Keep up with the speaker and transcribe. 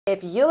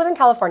If you live in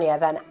California,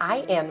 then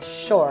I am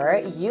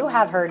sure you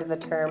have heard the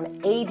term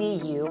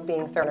ADU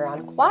being thrown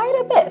around quite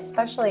a bit,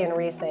 especially in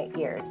recent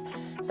years.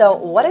 So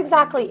what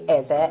exactly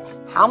is it?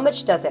 How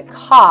much does it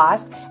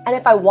cost? And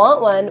if I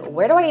want one,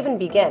 where do I even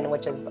begin?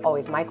 Which is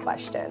always my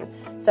question.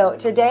 So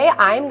today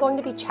I'm going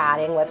to be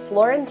chatting with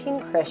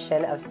Florentine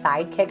Christian of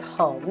SideKick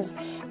Homes.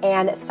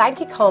 And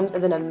SideKick Homes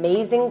is an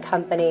amazing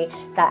company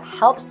that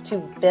helps to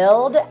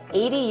build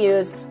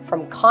ADUs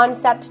from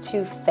concept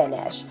to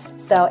finish.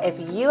 So if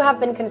you have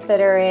been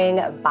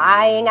considering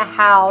buying a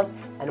house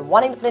and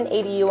wanting to put an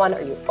ADU on,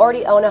 or you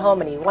already own a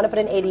home and you want to put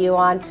an ADU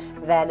on,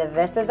 then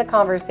this is a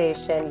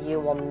conversation you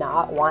will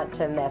not want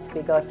to miss.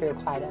 We go through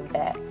quite a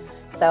bit.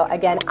 So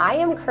again, I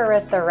am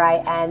Carissa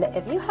Wright, and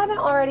if you haven't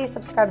already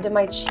subscribed to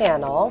my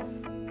channel,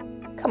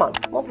 come on,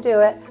 let's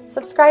do it.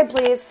 Subscribe,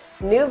 please.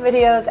 New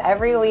videos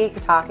every week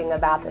talking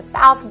about the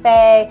South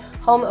Bay,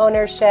 home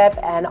ownership,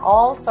 and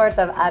all sorts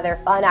of other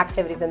fun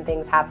activities and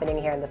things happening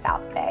here in the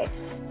South Bay.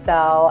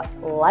 So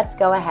let's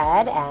go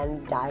ahead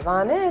and dive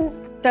on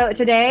in. So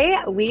today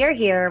we are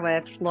here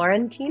with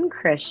Florentine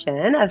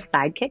Christian of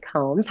SideKick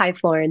Homes. Hi,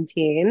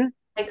 Florentine.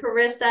 Hi,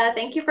 Carissa.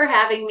 Thank you for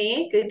having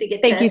me. Good to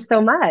get Thank to you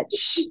so much.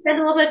 spend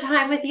a little bit of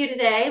time with you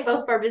today,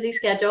 both of our busy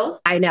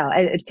schedules. I know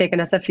it's taken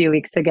us a few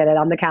weeks to get it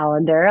on the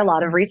calendar, a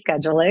lot of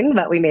rescheduling,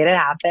 but we made it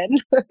happen.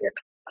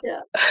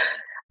 Yeah.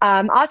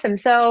 Awesome.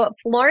 So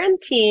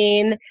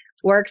Florentine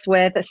works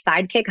with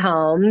SideKick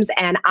Homes,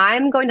 and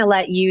I'm going to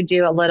let you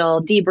do a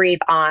little debrief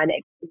on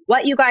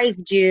what you guys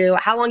do,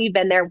 how long you've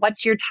been there,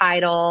 what's your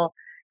title.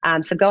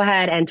 So go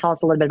ahead and tell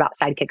us a little bit about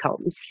SideKick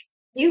Homes.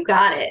 You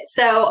got it.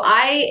 So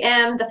I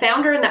am the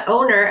founder and the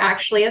owner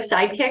actually of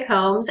SideKick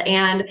Homes,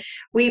 and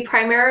we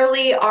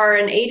primarily are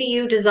an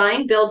ADU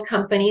design build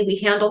company. We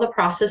handle the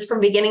process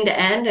from beginning to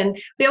end,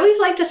 and we always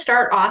like to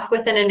start off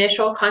with an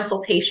initial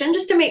consultation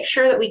just to make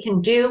sure that we can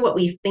do what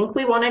we think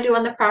we want to do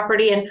on the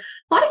property. And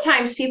a lot of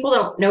times people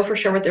don't know for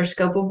sure what their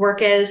scope of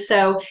work is,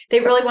 so they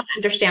really want to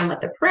understand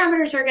what the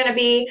parameters are going to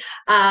be,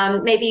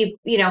 maybe,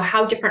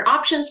 how different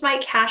options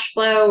might cash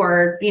flow,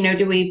 or,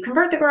 do we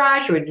convert the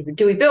garage or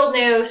do we build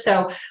new?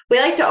 So we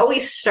like to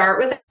always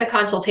start with a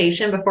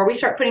consultation before we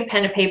start putting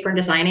pen to paper and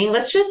designing.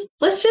 Let's just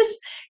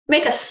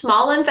make a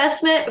small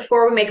investment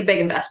before we make a big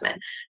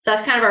investment. So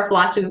that's kind of our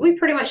philosophy. We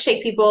pretty much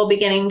take people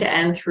beginning to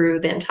end through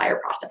the entire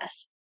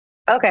process.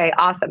 Okay,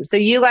 awesome. So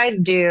you guys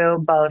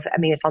do both. I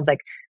mean, it sounds like,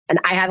 and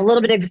I have a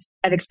little bit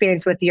of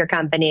experience with your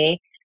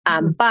company,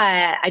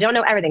 but I don't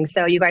know everything.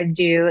 So you guys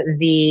do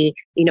the,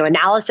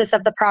 analysis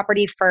of the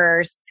property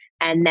first.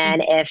 And then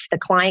if the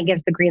client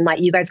gives the green light,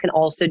 you guys can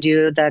also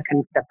do the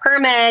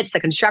permits, the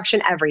construction,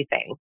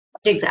 everything.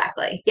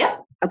 Exactly.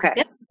 Yep. Okay.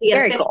 Yep.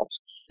 Very cool.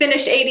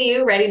 Finished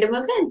ADU, ready to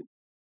move in.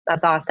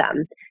 That's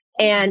awesome.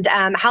 And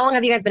how long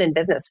have you guys been in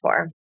business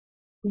for?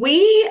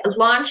 We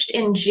launched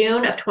in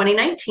June of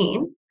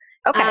 2019.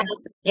 Okay.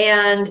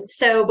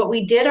 But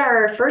we did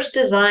our first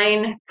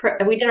design,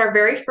 we did our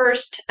very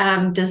first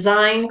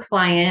design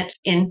client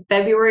in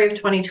February of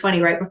 2020,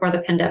 right before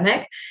the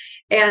pandemic.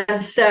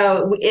 And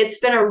so it's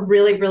been a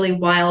really, really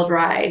wild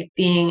ride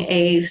being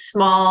a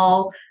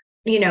small,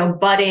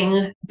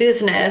 budding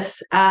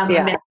business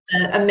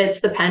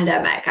amidst the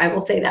pandemic. I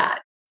will say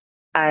that.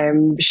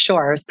 I'm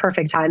sure it was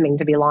perfect timing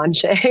to be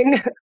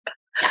launching.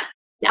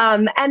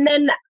 Yeah. And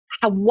then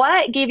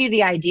what gave you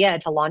the idea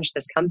to launch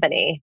this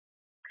company?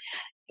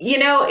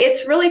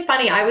 It's really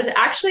funny. I was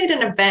actually at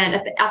an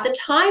event at the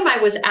time. I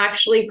was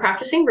actually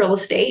practicing real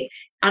estate,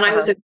 and I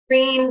was a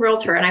green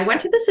realtor. And I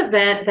went to this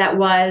event that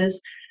was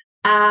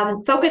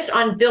focused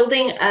on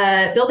building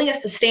a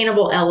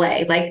sustainable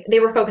LA. Like, they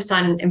were focused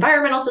on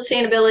environmental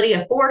sustainability,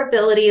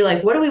 affordability.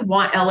 Like, what do we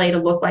want LA to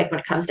look like when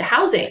it comes to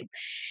housing?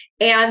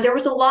 And there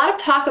was a lot of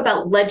talk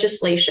about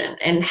legislation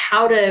and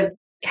how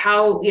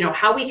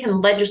we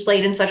can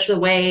legislate in such a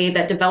way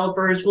that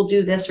developers will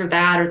do this or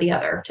that or the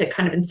other to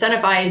kind of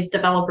incentivize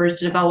developers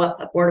to develop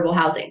affordable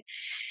housing.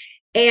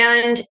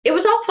 And it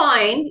was all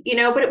fine,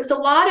 but it was a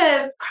lot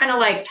of kind of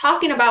like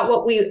talking about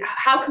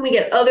how can we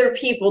get other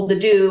people to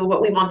do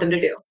what we want them to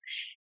do?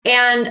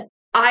 And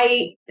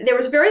there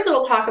was very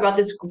little talk about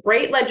this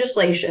great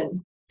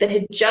legislation that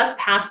had just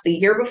passed the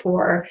year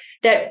before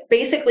that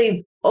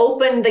basically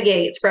opened the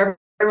gates for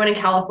everyone in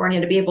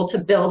California to be able to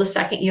build a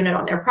second unit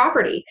on their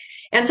property.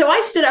 And so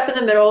I stood up in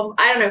the middle of,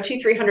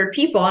 200-300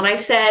 people, and I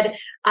said,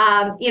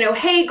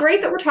 hey,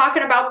 great that we're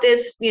talking about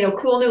this,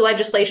 cool new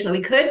legislation that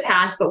we could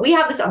pass, but we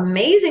have this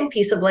amazing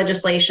piece of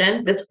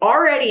legislation that's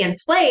already in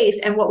place,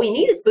 and what we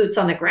need is boots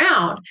on the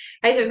ground.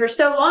 I said, for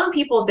so long,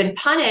 people have been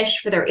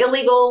punished for their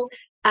illegal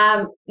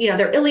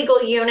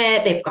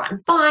unit. They've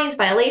gotten fines,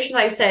 violations.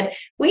 I said,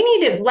 we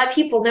need to let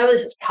people know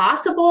this is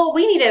possible.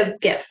 We need to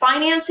get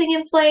financing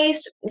in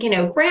place,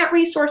 grant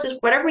resources,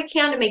 whatever we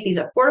can to make these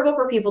affordable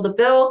for people to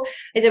build.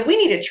 I said, we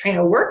need to train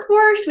a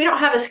workforce. We don't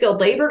have a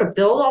skilled labor to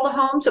build all the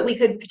homes that we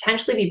could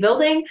potentially be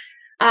building.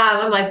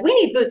 I'm like, we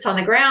need boots on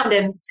the ground.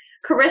 And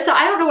Carissa,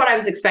 I don't know what I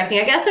was expecting.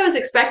 I guess I was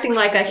expecting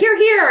like a here,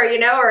 or,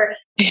 or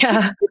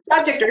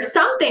subject or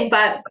something,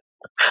 but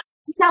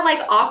It's that like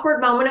awkward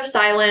moment of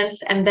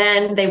silence. And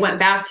then they went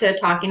back to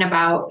talking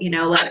about,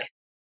 like,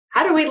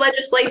 how do we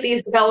legislate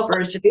these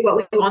developers to do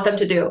what we want them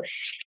to do?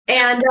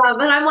 And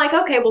I'm like,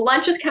 okay, well,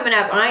 lunch is coming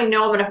up, and I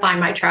know I'm going to find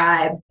my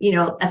tribe.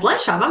 At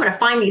lunchtime, I'm going to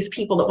find these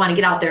people that want to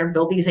get out there and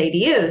build these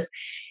ADUs.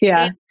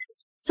 Yeah. And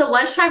so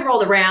lunchtime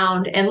rolled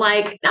around, and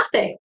like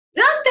nothing.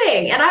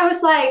 And I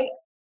was like,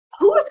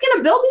 who is going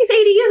to build these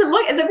ADUs? And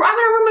look, I'm in a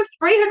room of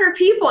 300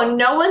 people, and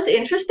no one's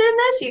interested in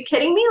this. Are you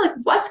kidding me? Like,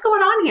 what's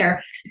going on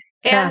here?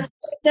 And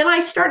then I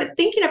started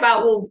thinking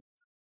about, well,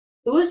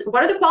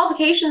 what are the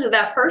qualifications of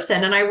that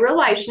person? And I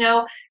realized,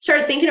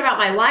 started thinking about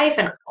my life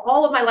and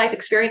all of my life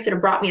experience that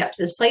had brought me up to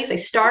this place. I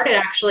started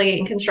actually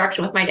in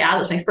construction with my dad. That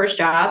was my first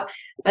job.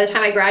 By the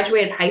time I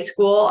graduated high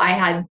school, I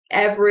had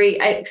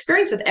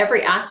experience with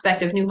every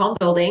aspect of new home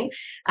building.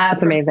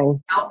 That's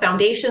amazing.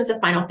 Foundations to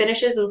final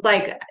finishes. It was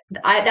like,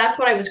 that's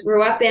what I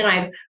grew up in.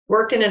 I've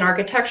worked in an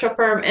architectural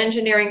firm,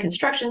 engineering,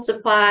 construction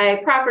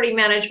supply, property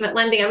management,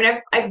 lending. I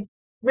mean, I've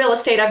real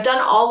estate. I've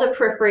done all the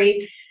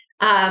periphery,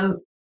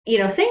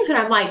 things. And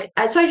I'm like,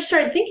 so I just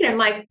started thinking, I'm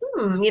like,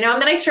 and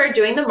then I started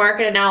doing the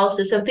market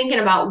analysis and thinking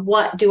about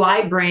what do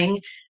I bring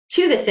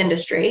to this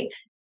industry.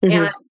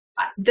 Mm-hmm. And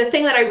the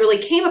thing that I really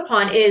came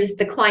upon is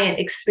the client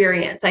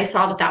experience. I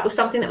saw that was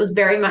something that was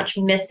very much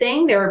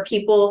missing. There are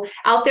people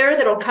out there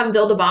that'll come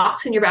build a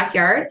box in your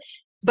backyard,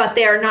 but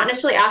they're not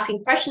necessarily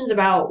asking questions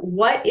about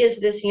what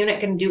is this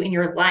unit going to do in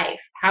your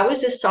life? How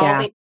is this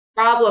solving a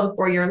problem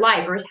for your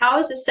life? Or how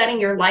is this setting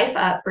your life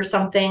up for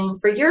something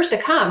for years to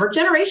come or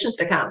generations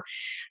to come?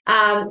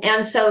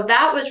 And so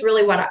that was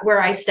really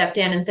where I stepped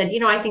in and said,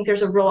 I think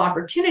there's a real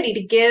opportunity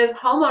to give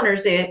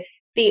homeowners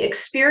the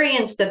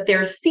experience that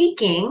they're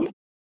seeking,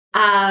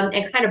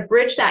 and kind of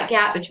bridge that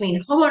gap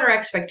between homeowner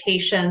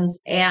expectations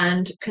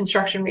and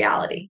construction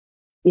reality.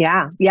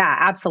 Yeah,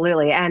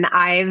 absolutely. And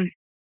I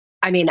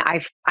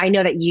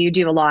know that you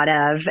do a lot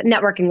of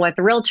networking with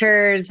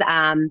realtors,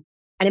 and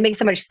it makes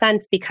so much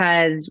sense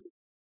because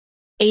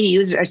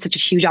ADUs are such a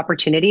huge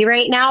opportunity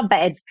right now, but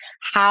it's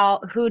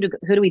who do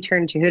we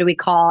turn to? Who do we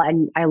call?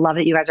 And I love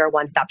that you guys are a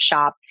one-stop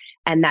shop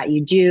and that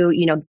you do,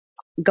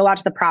 go out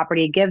to the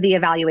property, give the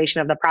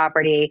evaluation of the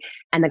property,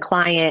 and the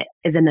client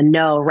is in the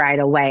know right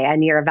away.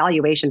 And your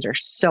evaluations are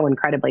so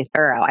incredibly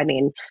thorough. I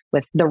mean,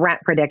 with the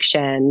rent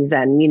predictions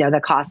and,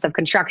 the cost of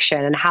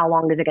construction and how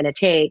long is it going to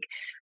take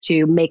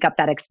to make up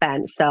that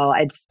expense. So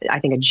it's,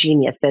 I think, a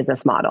genius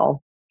business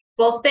model.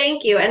 Well,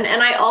 thank you. And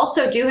I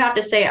also do have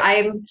to say,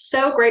 I'm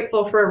so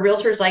grateful for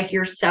realtors like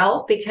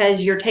yourself,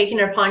 because you're taking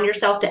it upon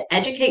yourself to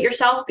educate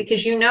yourself,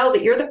 because you know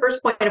that you're the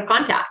first point of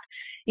contact.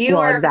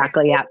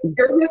 Exactly. Yeah.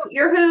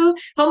 You're who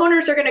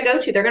homeowners are going to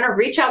go to. They're going to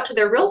reach out to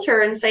their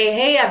realtor and say,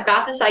 hey, I've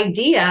got this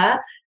idea.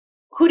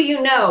 Who do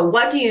you know?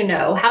 What do you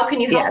know? How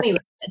can you help me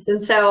with this?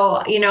 And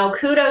so,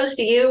 kudos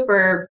to you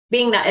for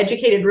being that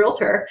educated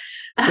realtor.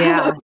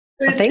 Yeah.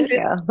 Thank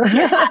you.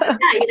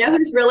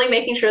 Who's really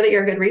making sure that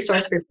you're a good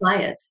resource for your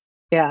clients.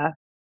 Yeah.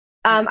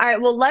 All right.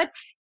 Well,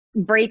 let's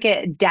break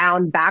it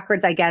down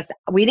backwards, I guess.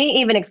 We didn't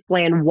even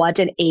explain what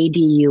an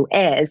ADU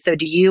is. So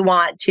do you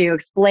want to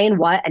explain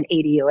what an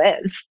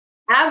ADU is?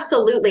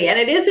 Absolutely. And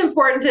it is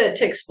important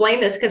to explain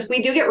this, because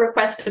we do get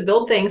requests to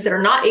build things that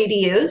are not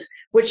ADUs,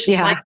 which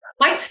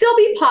might still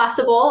be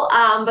possible,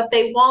 but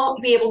they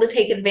won't be able to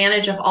take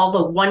advantage of all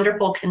the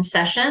wonderful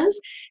concessions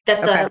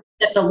that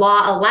the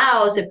law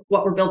allows if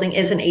what we're building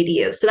is an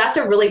ADU. So that's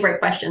a really great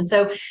question.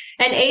 So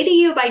an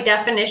ADU, by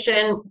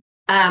definition,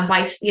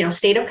 by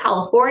state of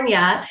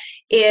California,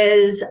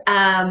 is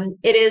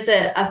it is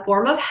a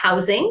form of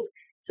housing.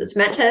 So it's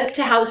meant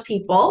to house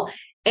people,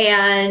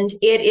 and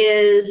it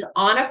is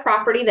on a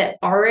property that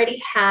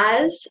already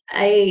has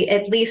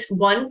at least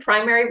one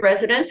primary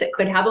residence. It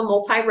could have a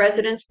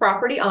multi-residence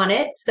property on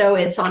it. So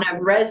it's on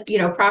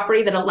a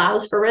property that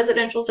allows for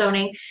residential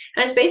zoning,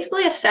 and it's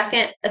basically a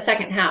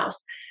second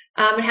house.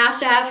 It has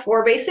to have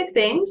 4 basic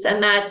things,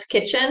 and that's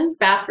kitchen,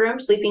 bathroom,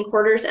 sleeping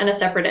quarters, and a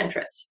separate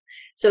entrance.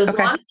 So as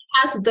long as it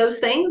has those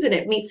things and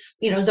it meets,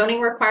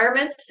 zoning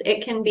requirements,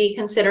 it can be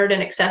considered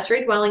an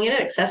accessory dwelling unit,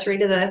 accessory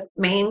to the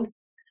main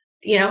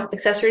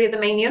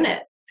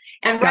unit.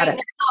 And right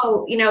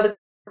now, the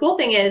cool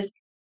thing is,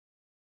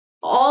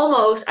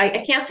 almost,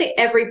 I can't say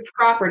every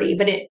property,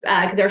 but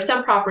because there are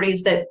some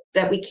properties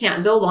that we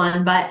can't build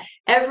on, but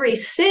every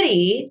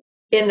city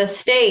in the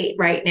state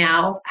right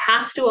now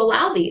has to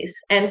allow these.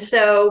 And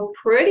so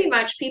pretty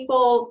much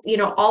people,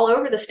 all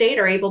over the state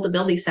are able to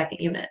build these second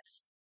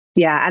units.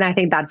 Yeah. And I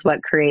think that's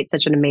what creates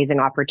such an amazing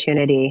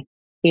opportunity.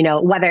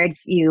 Whether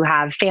it's you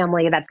have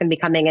family that's going to be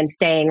coming and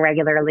staying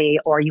regularly,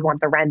 or you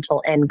want the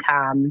rental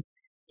income.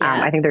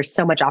 I think there's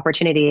so much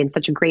opportunity and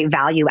such a great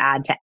value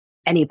add to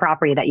any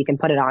property that you can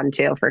put it on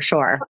to, for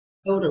sure.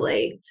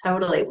 Totally.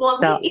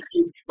 Well,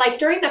 like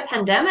during the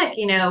pandemic,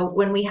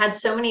 when we had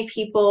so many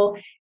people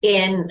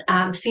in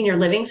senior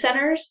living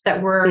centers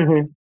that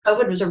were,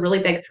 COVID was a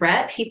really big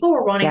threat. People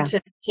were wanting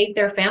to take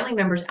their family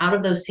members out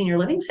of those senior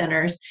living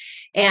centers,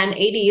 and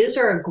ADUs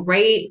are a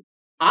great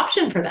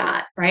option for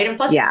that, right? And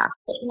plus, Yeah.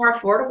 it's so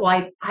much more affordable.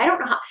 I don't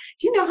know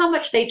do you know how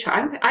much they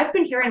charge? I've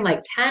been hearing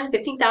like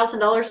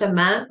 $10,000-$15,000 a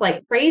month,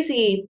 like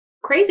crazy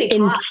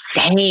cost.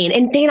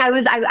 Insane.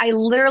 I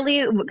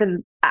literally,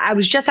 because I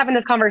was just having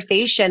this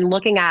conversation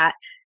looking at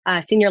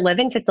a senior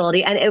living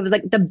facility, and it was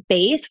like the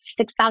base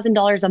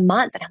 $6,000 a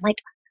month. And I'm like,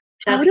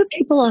 how That's do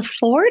people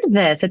afford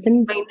this? It's I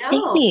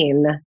know.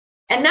 insane.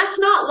 And that's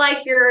not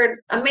like your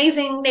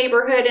amazing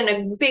neighborhood in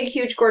a big,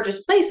 huge,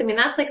 gorgeous place. I mean,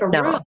 that's like a room,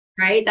 No.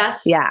 right?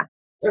 That's Yeah.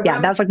 a Yeah.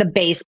 room. That's like the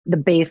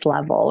base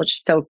level, which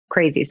is so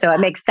crazy. So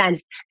it makes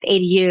sense. The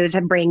ADUs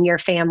and bring your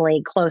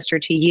family closer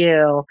to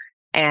you,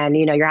 and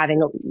you're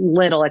having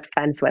little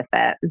expense with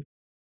it.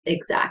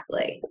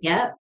 Exactly.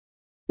 Yep.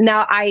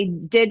 Now, I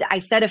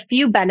said a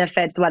few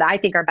benefits, what I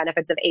think are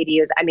benefits of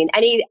ADUs. I mean,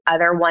 any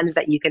other ones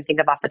that you can think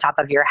of off the top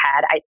of your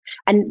head?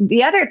 And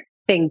the other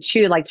thing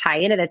too, like tie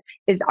into this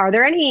is, are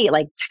there any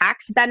like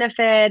tax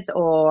benefits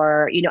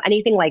or,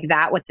 anything like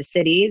that with the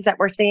cities that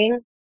we're seeing?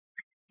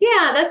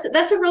 Yeah,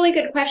 that's a really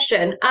good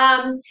question.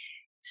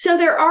 So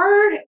there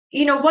are,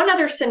 one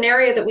other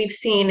scenario that we've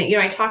seen,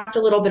 I talked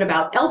a little bit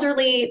about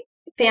elderly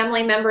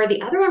family member.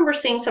 The other one we're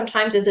seeing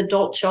sometimes is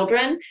adult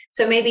children.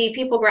 So maybe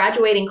people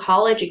graduating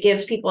college, it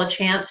gives people a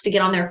chance to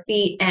get on their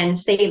feet and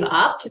save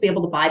up to be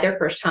able to buy their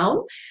first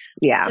home.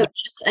 Yeah. So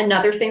that's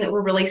another thing that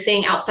we're really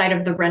seeing outside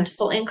of the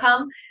rental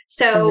income.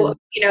 So,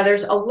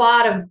 there's a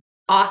lot of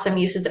awesome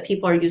uses that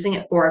people are using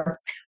it for.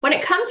 When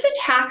it comes to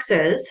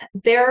taxes,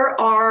 there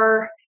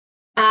are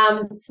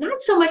it's not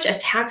so much a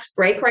tax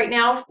break right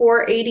now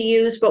for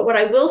ADUs, but what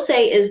I will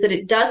say is that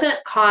it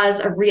doesn't cause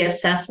a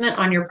reassessment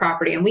on your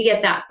property. And we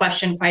get that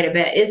question quite a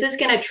bit. Is this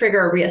going to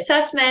trigger a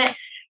reassessment?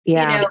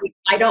 Yeah.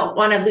 I don't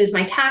want to lose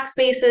my tax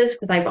basis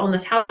because I've owned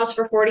this house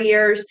for 40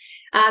 years.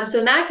 So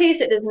in that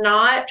case, it does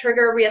not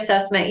trigger a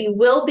reassessment. You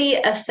will be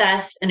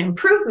assessed an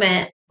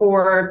improvement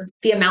for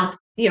the amount,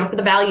 for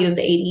the value of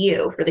the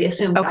ADU, for the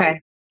assumed value.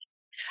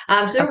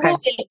 So there will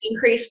be an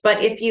increase,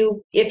 but if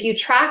you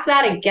track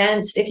that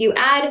against, if you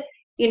add,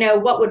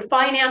 what would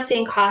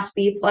financing cost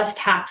be plus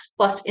tax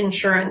plus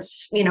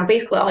insurance,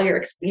 basically all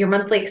your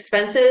monthly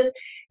expenses,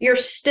 you're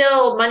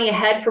still money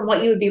ahead from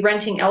what you would be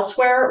renting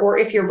elsewhere. Or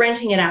if you're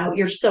renting it out,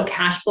 you're still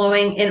cash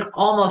flowing in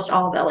almost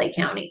all of LA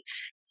County.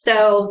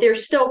 So they're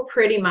still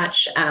pretty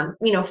much,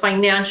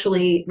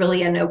 financially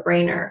really a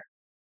no-brainer.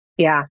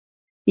 Yeah.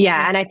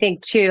 Yeah. And I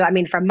think too, I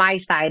mean, from my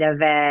side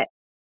of it,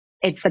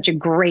 it's such a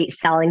great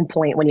selling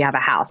point when you have a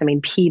house. I mean,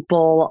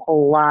 people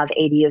love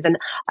ADUs, and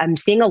I'm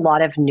seeing a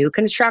lot of new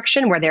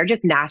construction where they're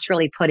just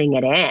naturally putting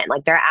it in.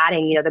 Like they're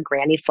adding, the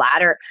granny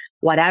flat or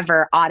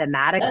whatever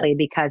automatically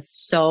because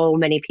so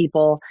many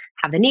people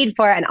have the need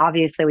for it. And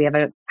obviously we have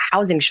a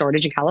housing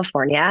shortage in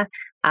California.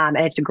 And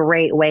it's a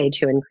great way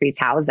to increase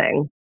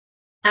housing.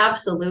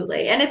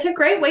 Absolutely. And it's a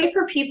great way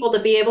for people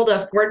to be able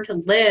to afford to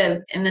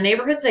live in the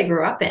neighborhoods they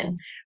grew up in,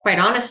 quite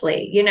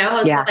honestly.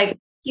 It's like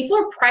people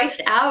are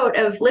priced out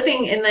of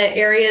living in the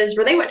areas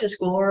where they went to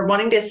school or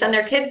wanting to send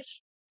their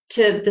kids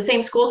to the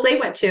same schools they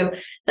went to.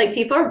 Like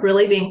people are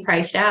really being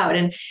priced out.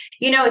 And,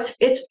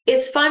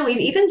 it's fun. We've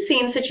even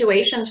seen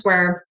situations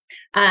where,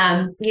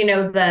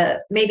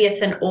 maybe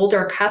it's an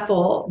older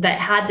couple that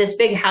had this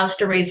big house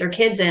to raise their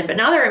kids in, but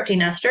now they're empty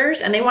nesters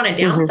and they want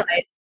to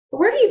downsize.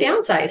 Where do you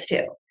downsize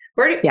to?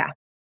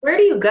 Where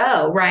do you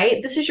go,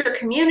 right? This is your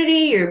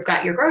community. You've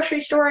got your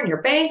grocery store and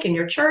your bank and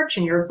your church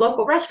and your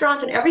local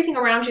restaurants and everything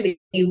around you that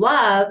you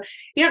love.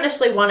 You don't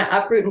necessarily want to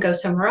uproot and go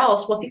somewhere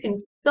else. Well, if you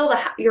can build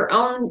your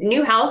own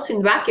new house in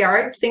the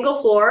backyard,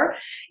 single floor,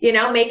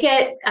 make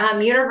it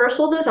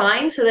universal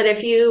design so that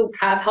if you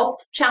have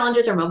health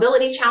challenges or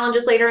mobility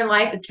challenges later in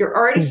life, if you're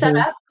already set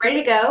up,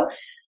 ready to go,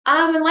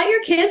 and let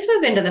your kids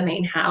move into the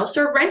main house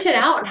or rent it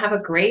out and have a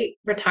great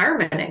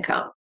retirement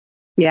income.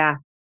 Yeah.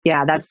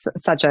 Yeah, that's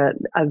such a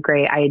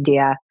great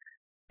idea.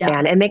 Yeah.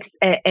 And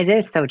it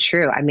is so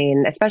true. I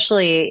mean,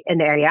 especially in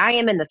the area I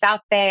am in, the South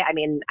Bay, I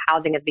mean,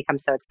 housing has become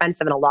so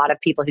expensive, and a lot of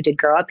people who did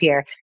grow up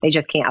here, they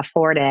just can't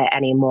afford it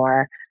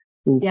anymore.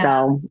 And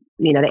so,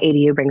 the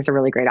ADU brings a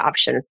really great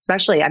option,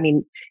 especially, I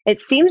mean, it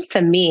seems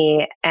to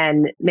me,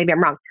 and maybe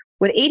I'm wrong,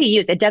 with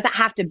ADUs, it doesn't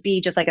have to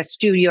be just like a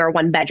studio or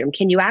one bedroom.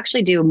 Can you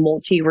actually do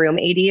multi-room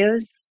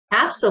ADUs?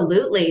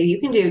 Absolutely. You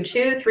can do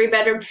 2, 3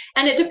 bedroom,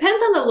 and it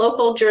depends on the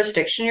local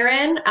jurisdiction you're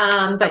in.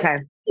 But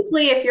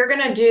typically if you're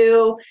going to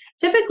do,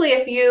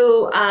 if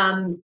you,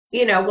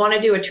 want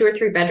to do a 2 or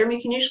 3 bedroom,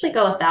 you can usually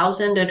go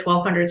 1,000 to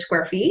 1,200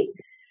 square feet.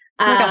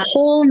 Like a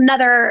whole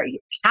nother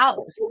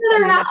house.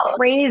 That's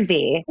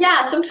crazy.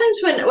 Yeah. Sometimes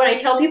when I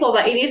tell people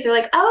about ADUs, they're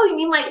like, oh, you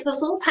mean like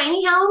those little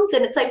tiny homes?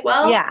 And it's like,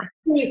 well,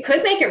 you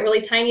could make it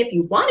really tiny if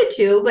you wanted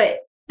to, but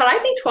I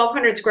think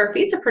 1,200 square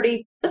feet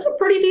that's a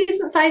pretty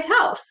decent sized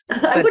house.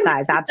 Good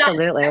size.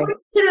 Absolutely. I would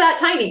consider that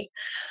tiny.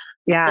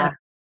 Yeah. So.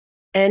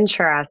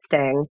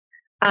 Interesting.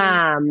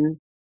 And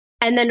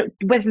then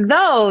with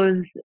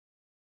those,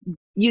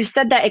 you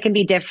said that it can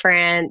be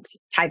different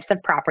types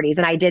of properties.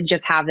 And I did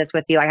just have this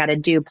with you. I had a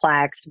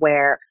duplex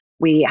where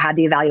we had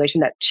the evaluation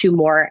that 2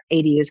 more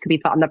ADUs could be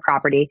put on the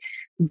property.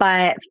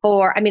 But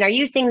are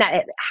you seeing that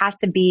it has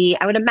to be,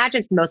 I would imagine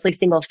it's mostly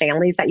single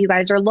families that you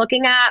guys are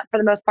looking at for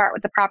the most part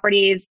with the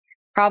properties.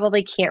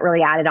 Probably can't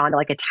really add it on to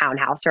like a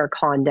townhouse or a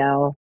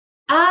condo.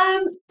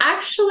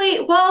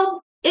 Actually,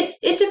 well,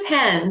 it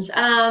depends.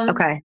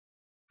 Okay.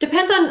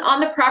 Depends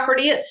on the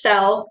property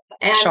itself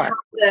and Sure.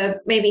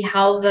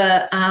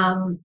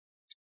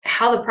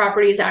 how the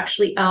property is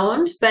actually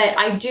owned. But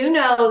I do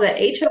know that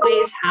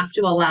HOAs have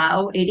to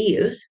allow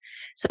ADUs.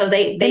 So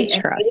they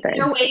Interesting.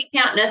 HOA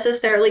can't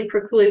necessarily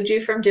preclude you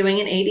from doing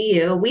an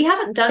ADU. We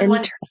haven't done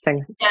one.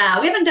 Interesting.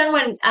 Yeah, we haven't done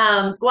one.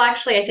 Well,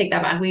 actually, I take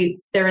that back.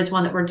 There is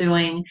one that we're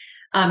doing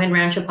in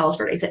Rancho Palos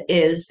Verdes. It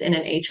is in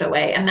an HOA,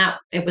 and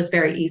it was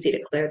very easy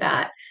to clear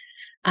that.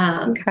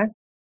 Okay.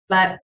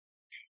 But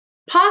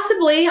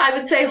possibly, I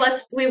would say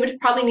we would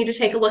probably need to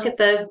take a look at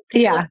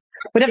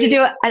we'd have to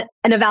do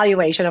an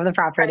evaluation of the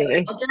property.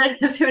 Right. We'll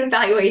do an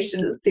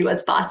evaluation to see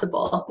what's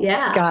possible.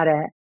 Yeah. Got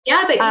it.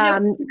 Yeah, but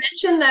you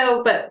mentioned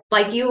though, but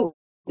like you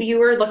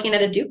were looking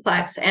at a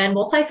duplex, and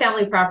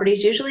multifamily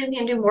properties usually we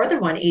can do more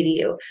than one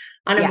ADU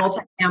on a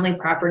multifamily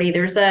property.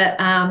 There's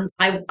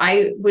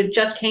I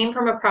just came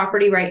from a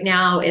property right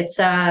now. It's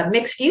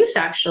mixed use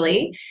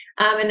actually.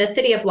 In the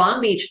city of Long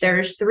Beach,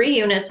 there's 3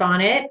 units on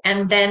it,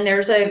 and then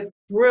there's a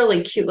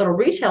really cute little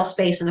retail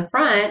space in the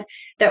front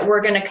that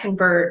we're going to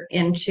convert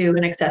into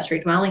an accessory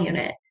dwelling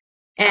unit.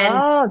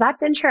 And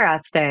that's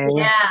interesting.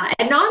 Yeah,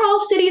 and not all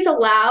cities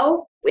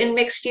allow in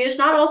mixed use.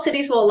 Not all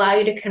cities will allow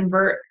you to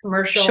convert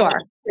commercial to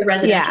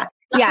residential.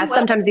 Yeah.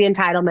 Sometimes the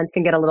entitlements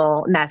can get a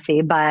little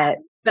messy, but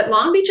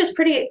Long Beach is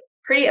pretty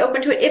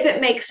open to it if it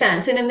makes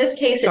sense. And in this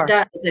case, it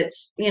does.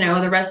 It's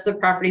the rest of the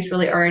property is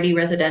really already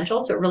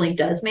residential, so it really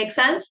does make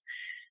sense.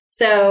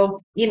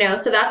 So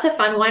so that's a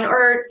fun one.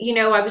 Or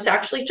I was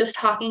actually just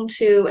talking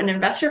to an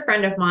investor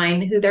friend of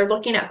mine who they're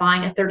looking at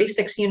buying a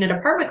 36-unit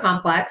apartment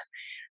complex.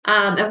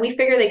 And we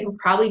figure they can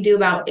probably do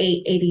about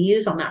 8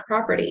 ADUs on that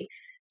property.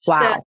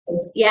 Wow.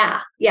 So, yeah.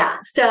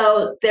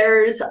 So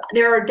there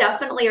are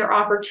definitely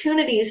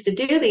opportunities to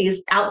do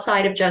these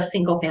outside of just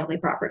single family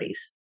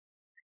properties.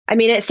 I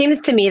mean, it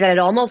seems to me that it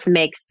almost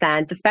makes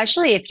sense,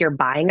 especially if you're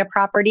buying a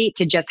property,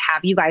 to just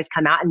have you guys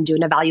come out and do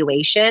an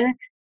evaluation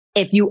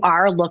if you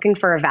are looking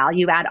for a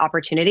value add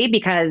opportunity,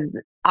 because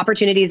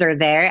opportunities are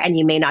there and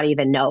you may not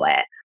even know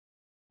it.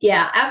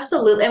 Yeah,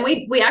 absolutely. And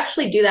we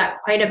actually do that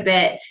quite a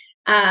bit.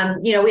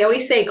 We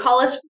always say,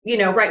 call us,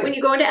 right when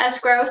you go into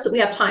escrow, so we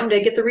have time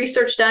to get the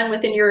research done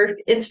within your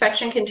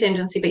inspection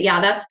contingency. But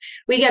yeah,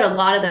 we get a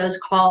lot of those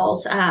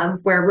calls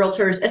where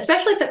realtors,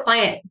 especially if the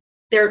client,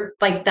 they're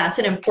like, that's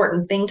an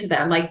important thing to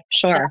them. Like,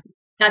 sure,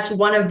 that's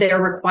one of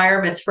their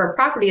requirements for a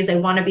property is they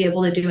want to be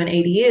able to do an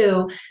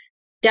ADU.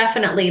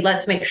 Definitely,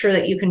 let's make sure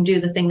that you can do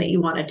the thing that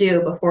you want to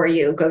do before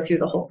you go through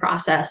the whole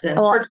process.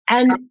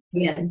 And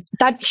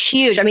that's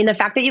huge. I mean, the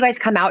fact that you guys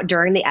come out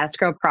during the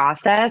escrow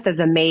process is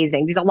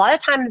amazing, because a lot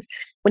of times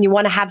when you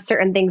want to have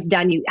certain things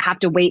done, you have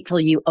to wait till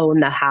you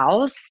own the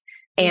house.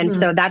 And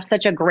so that's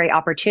such a great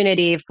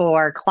opportunity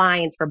for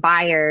clients, for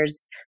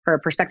buyers, for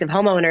prospective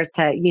homeowners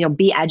to,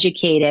 be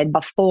educated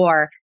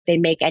before they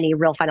make any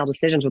real final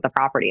decisions with the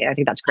property. I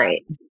think that's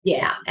great.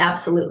 Yeah,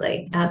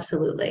 absolutely.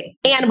 Absolutely.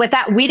 And with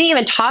that, we didn't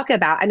even talk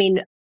about,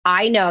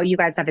 I know you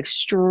guys have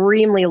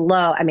extremely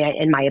low,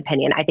 in my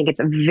opinion, I think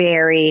it's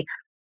very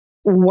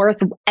worth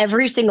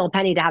every single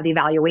penny to have the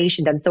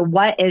evaluation done. So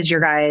what is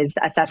your guys'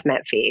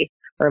 assessment fee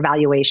or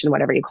evaluation,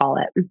 whatever you call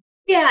it?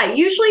 Yeah,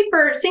 usually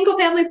for single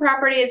family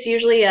property, it's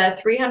usually a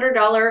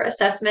 $300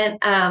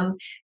 assessment.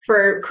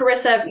 For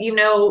Carissa,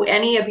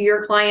 any of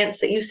your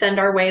clients that you send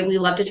our way, we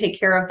love to take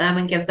care of them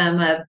and give them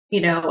a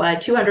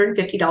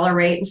 $250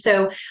 rate. And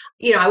so,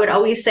 I would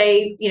always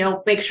say,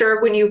 make sure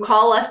when you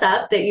call us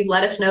up that you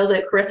let us know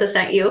that Carissa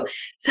sent you,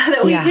 so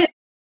that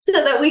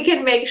we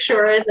can make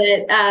sure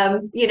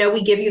that,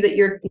 we give you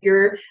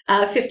your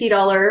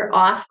 $50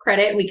 off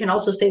credit. We can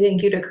also say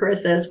thank you to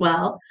Carissa as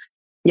well.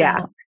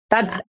 Yeah.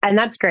 That's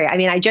great.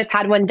 I just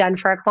had one done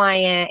for a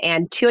client,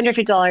 and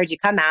 $250, you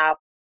come out,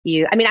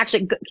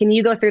 actually, can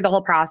you go through the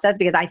whole process?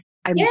 Because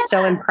I'm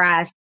so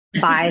impressed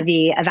by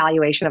the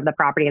evaluation of the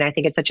property. And I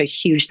think it's such a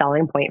huge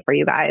selling point for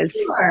you guys.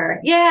 Sure.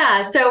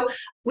 Yeah. So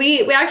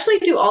we actually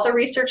do all the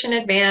research in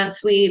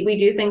advance. We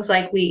do things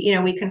like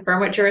we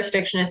confirm what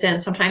jurisdiction it's in.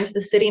 Sometimes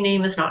the city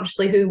name is not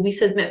necessarily who we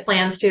submit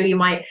plans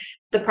to.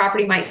 The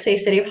property might say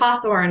City of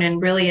Hawthorne,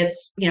 and really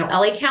it's,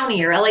 LA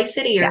County or LA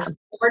City or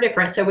somewhere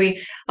different. So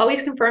we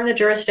always confirm the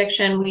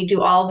jurisdiction. We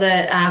do all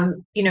the,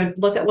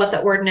 look at what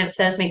the ordinance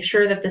says, make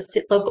sure that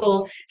the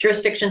local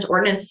jurisdiction's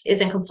ordinance is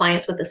in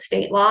compliance with the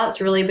state law.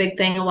 It's a really big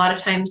thing. A lot of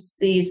times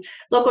these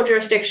local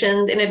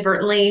jurisdictions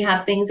inadvertently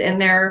have things in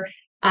their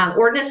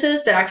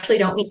ordinances that actually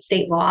don't meet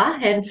state law.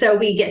 And so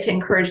we get to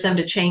encourage them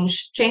to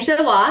change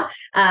the law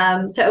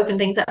to open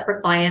things up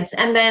for clients.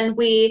 And then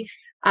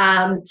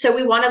so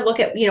we want to look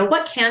at,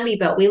 what can be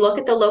built. We look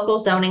at the local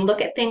zoning,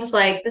 look at things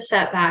like the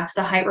setbacks,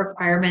 the height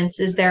requirements.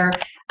 Are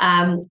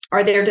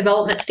there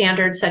development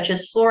standards such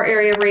as floor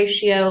area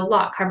ratio,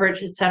 lot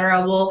coverage, et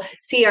cetera? We'll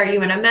see, are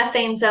you in a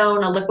methane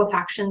zone, a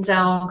liquefaction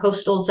zone,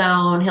 coastal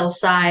zone,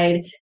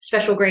 hillside,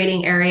 special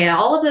grading area,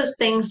 all of those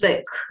things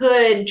that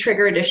could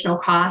trigger additional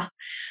costs.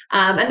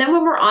 And then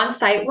when we're on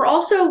site, we're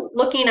also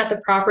looking at the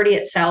property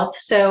itself.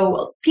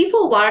 So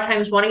people a lot of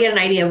times want to get an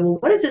idea of, well,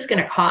 what is this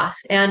going to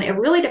cost? And it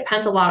really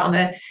depends a lot on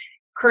the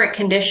current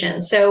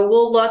condition. So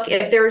we'll look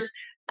if there's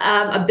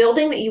a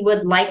building that you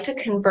would like to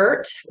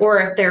convert, or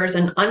if there's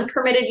an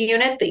unpermitted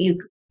unit that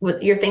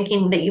you're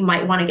thinking that you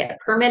might want to get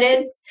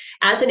permitted.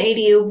 As an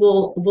ADU,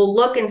 we'll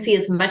look and see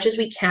as much as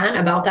we can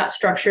about that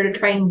structure to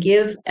try and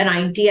give an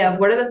idea of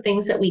what are the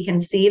things that we can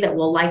see that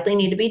will likely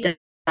need to be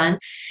done.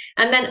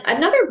 And then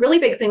another really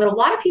big thing that a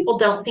lot of people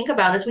don't think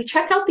about is we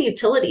check out the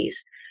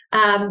utilities.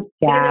 Because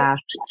if we have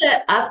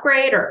to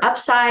upgrade or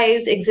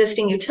upsize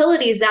existing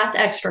utilities, that's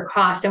extra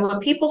cost. And when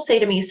people say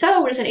to me,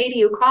 so what does an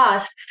ADU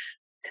cost?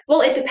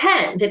 Well, it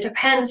depends. It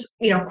depends,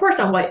 of course,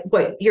 on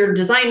what your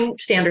design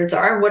standards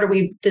are and what are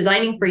we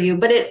designing for you.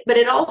 But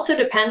it also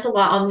depends a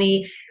lot on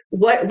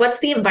what's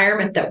the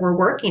environment that we're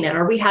working in.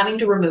 Are we having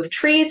to remove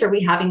trees? Are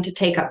we having to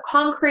take up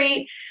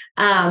concrete?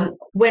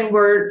 When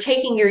we're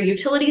taking your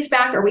utilities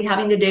back, are we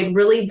having to dig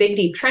really big,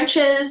 deep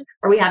trenches?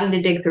 Are we having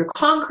to dig through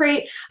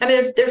concrete? I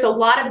mean, there's a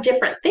lot of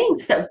different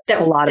things that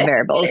a lot of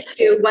variables.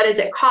 What does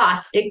it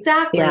cost?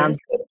 Exactly. Yeah.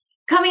 So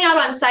coming out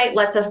on site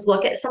lets us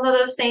look at some of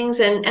those things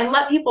and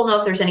let people know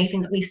if there's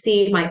anything that we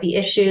see might be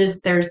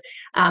issues. There's,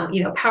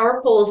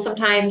 power poles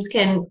sometimes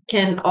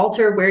can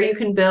alter where you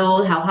can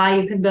build, how high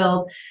you can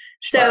build.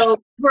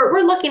 So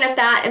we're looking at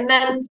that. And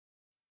then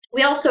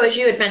we also, as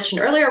you had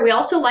mentioned earlier, we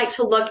also like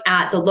to look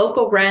at the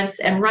local rents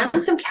and run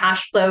some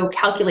cash flow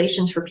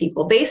calculations for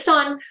people based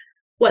on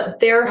what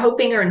they're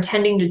hoping or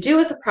intending to do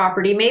with the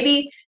property.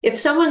 Maybe if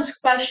someone's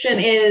question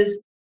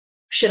is,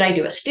 should I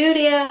do a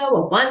studio,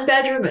 a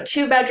 1-bedroom, a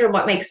 2-bedroom?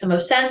 What makes the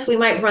most sense? We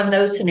might run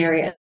those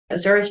scenarios.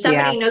 Or if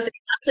somebody knows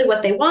exactly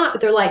what they want,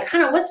 but they're like,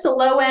 kind of, what's the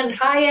low end,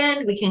 high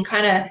end? We can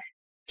kind of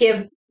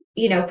give,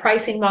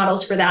 pricing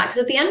models for that. Because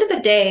at the end of the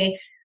day,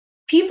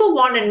 people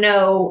want to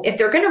know if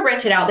they're going to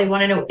rent it out, they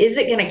want to know, is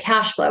it going to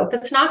cash flow? If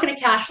it's not going to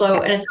cash flow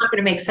and it's not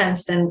going to make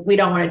sense, then we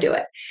don't want to do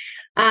it.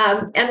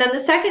 And then the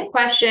second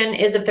question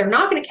is, if they're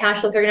not going to cash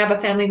flow, if they're going to have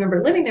a family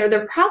member living there,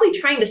 they're probably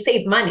trying to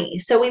save money.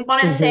 So we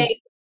want to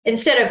say,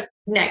 instead of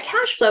net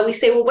cash flow, we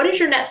say, well, what is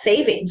your net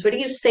savings? What are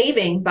you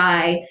saving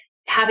by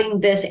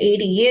having this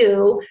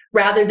ADU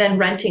rather than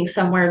renting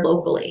somewhere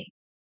locally?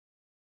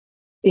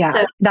 Yeah,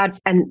 so,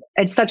 and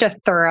it's such a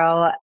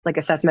thorough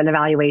assessment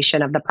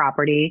evaluation of the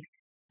property.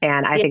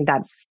 And I think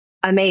that's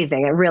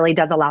amazing. It really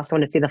does allow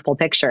someone to see the full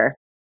picture.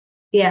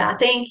 Yeah,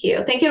 thank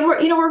you. Thank you. And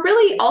we're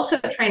really also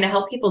trying to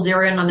help people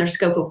zero in on their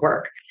scope of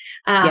work.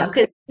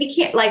 Because we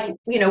can't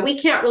we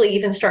can't really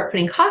even start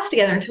putting costs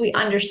together until we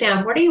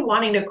understand what are you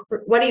wanting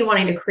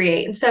to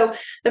create. And so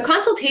the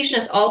consultation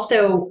is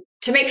also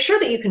to make sure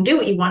that you can do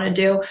what you want to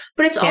do,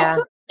 but it's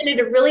also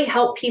to really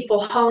help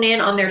people hone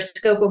in on their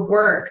scope of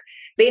work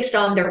based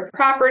on their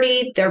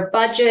property, their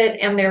budget,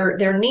 and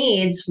their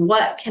needs,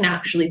 what can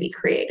actually be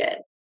created.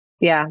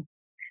 Yeah.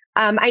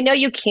 I know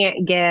you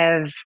can't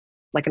give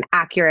an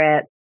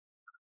accurate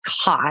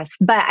cost,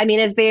 but I mean,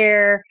 is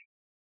there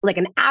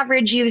an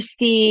average you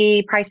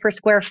see, price per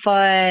square foot,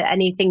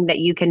 anything that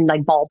you can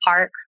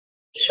ballpark?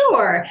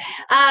 Sure.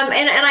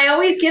 And I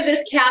always give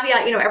this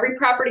caveat, every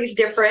property is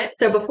different.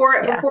 So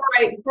before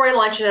I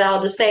launch it,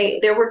 I'll just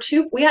say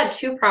we had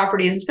two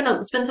properties.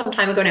 It's been some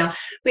time ago now.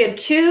 We had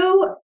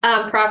two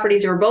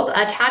properties that were both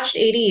attached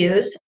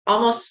ADUs,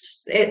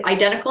 almost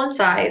identical in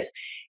size.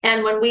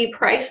 And when we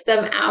priced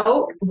them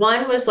out,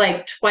 one was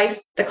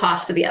twice the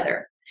cost of the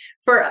other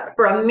for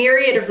a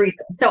myriad of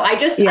reasons. So I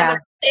just I'm gonna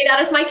say that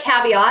as my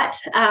caveat.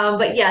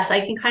 But yes,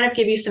 I can kind of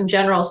give you some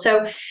general.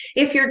 So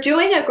if you're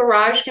doing a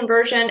garage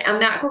conversion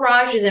and that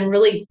garage is in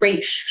really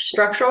great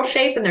structural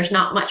shape and there's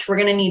not much we're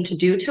going to need to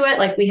do to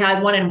it, we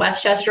had one in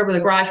Westchester where the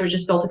garage was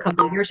just built a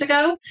couple of years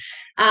ago.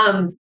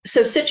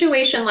 So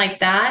situation like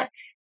that,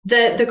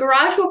 the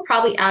garage will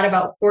probably add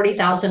about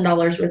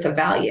 $40,000 worth of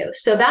value.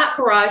 So that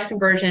garage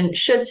conversion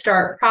should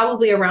start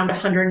probably around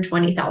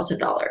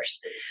 $120,000.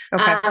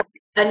 Okay.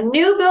 A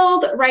new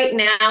build right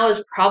now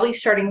is probably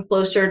starting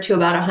closer to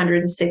about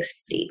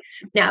 160.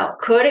 Now,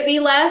 could it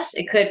be less?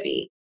 It could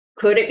be.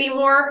 Could it be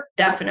more?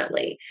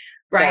 Definitely.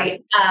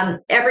 Right. Yeah.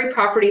 Every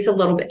property is a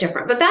little bit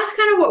different, but that's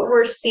kind of what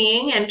we're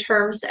seeing in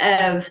terms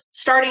of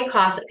starting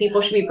costs that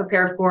people should be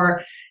prepared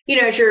for.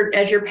 As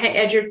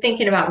you're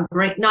thinking about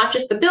not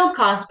just the build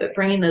costs, but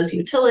bringing those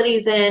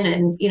utilities in,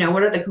 and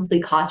what are the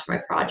complete costs for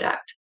my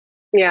project?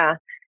 Yeah.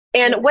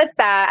 And with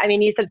that, I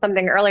mean, you said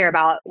something earlier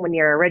about when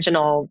your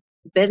original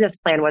business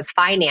plan was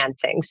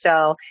financing.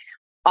 So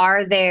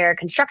are there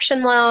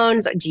construction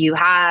loans? Do you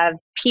have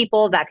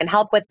people that can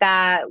help with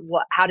that?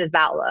 How does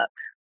that look?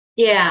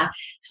 Yeah.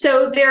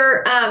 So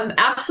there,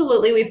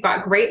 absolutely. We've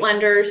got great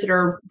lenders that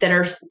are,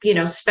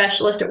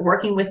 specialists at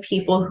working with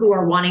people who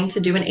are wanting to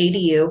do an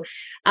ADU.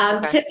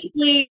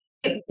 Typically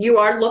you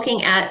are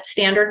looking at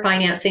standard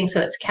financing. So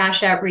it's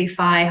cash out,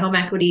 refi, home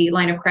equity,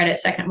 line of credit,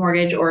 second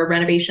mortgage, or a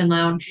renovation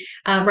loan.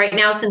 Right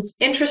now, since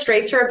interest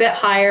rates are a bit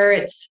higher,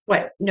 it's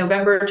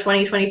November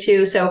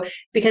 2022. So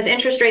because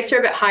interest rates are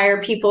a bit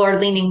higher, people are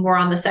leaning more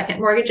on the second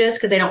mortgages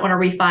because they don't want to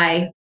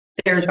refi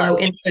their low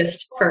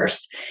interest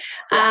first.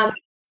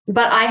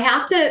 But I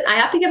have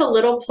to give a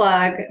little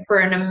plug for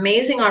an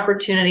amazing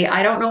opportunity.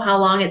 I don't know how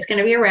long it's going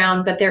to be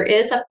around, but there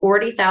is a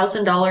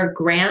 $40,000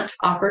 grant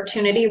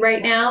opportunity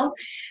right now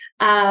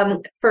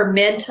for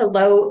mid to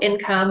low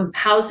income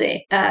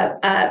housing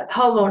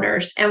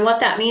homeowners. And what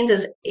that means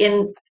is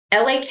in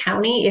LA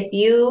County, if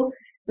you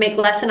make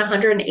less than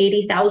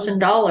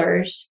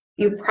 $180,000,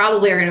 you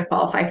probably are going to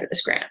qualify for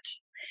this grant.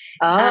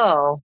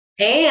 Oh.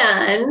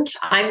 And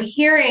I'm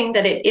hearing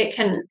that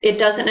it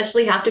doesn't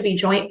necessarily have to be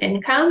joint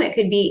income. It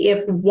could be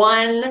if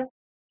one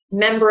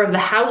member of the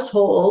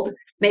household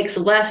makes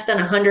less than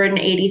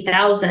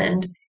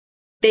 180,000,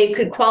 they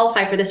could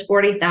qualify for this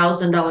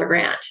 $40,000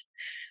 grant.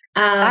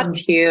 That's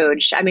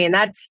huge. I mean,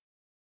 that's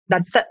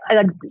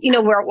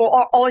we're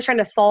always trying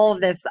to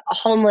solve this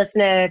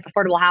homelessness,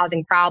 affordable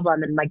housing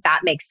problem, and like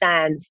that makes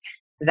sense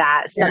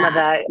that some of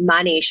the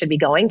money should be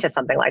going to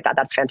something like that.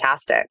 That's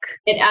fantastic.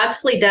 It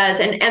absolutely does.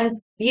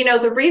 And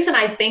the reason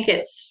I think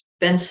it's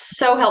been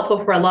so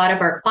helpful for a lot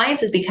of our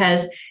clients is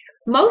because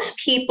most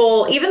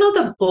people, even though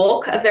the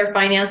bulk of their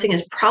financing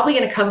is probably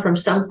going to come from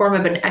some form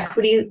of an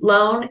equity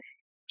loan,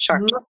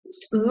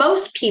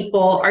 most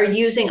people are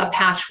using a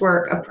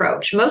patchwork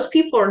approach. Most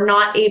people are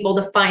not able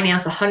to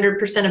finance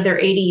 100% of their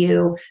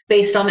ADU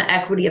based on the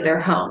equity of their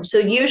home. So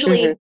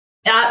usually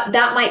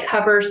that might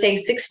cover, say,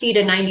 60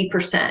 to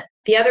 90%.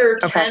 The other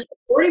 10 to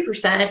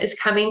 40% is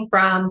coming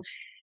from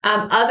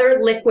other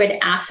liquid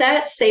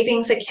assets,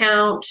 savings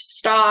account,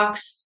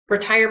 stocks,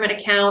 retirement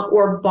account,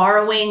 or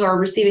borrowing or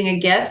receiving a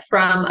gift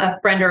from a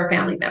friend or a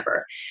family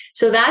member.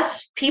 So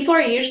people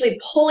are usually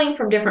pulling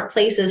from different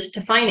places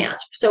to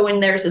finance. So when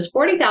there's this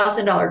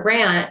 $40,000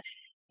 grant,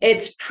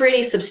 it's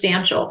pretty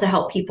substantial to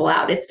help people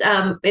out.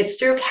 It's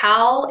through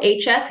Cal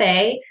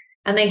HFA,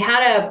 and they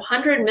had a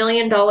 $100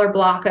 million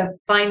block of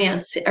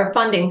finance or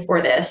funding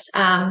for this.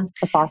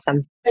 That's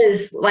awesome.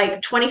 Is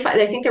like 25.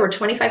 I think there were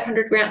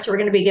 2,500 grants that were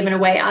going to be given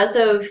away as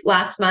of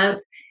last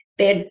month.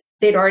 They'd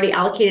already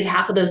allocated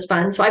half of those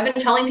funds. So I've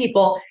been telling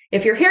people,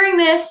 if you're hearing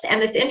this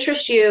and this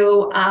interests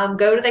you,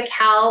 go to the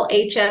Cal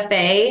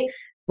HFA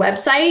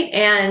website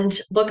and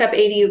look up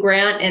ADU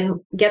grant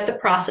and get the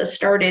process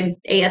started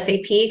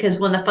ASAP, because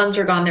when the funds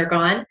are gone, they're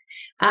gone.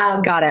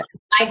 Got it.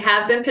 I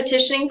have been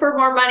petitioning for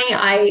more money.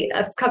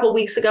 A couple of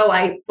weeks ago,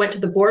 I went to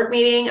the board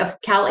meeting of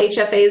Cal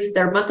HFA's,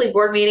 their monthly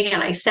board meeting,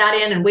 and I sat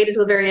in and waited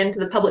till the very end for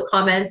the public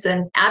comments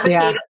and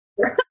advocated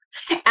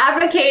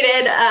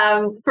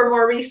for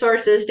more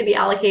resources to be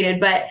allocated.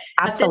 But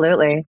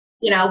absolutely,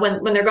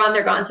 when they're gone,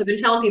 they're gone. So I've been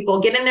telling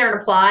people, get in there and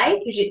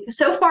apply.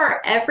 So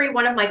far, every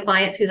one of my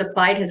clients who's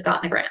applied has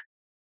gotten the grant.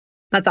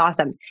 That's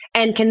awesome.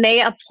 And can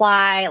they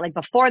apply like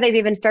before they've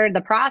even started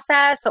the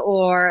process,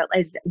 or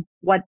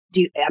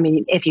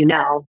if you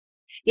know?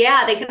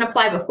 Yeah, they can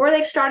apply before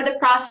they've started the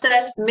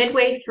process,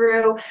 midway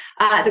through.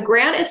 The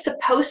grant is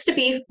supposed to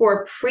be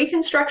for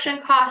pre-construction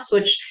costs,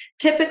 which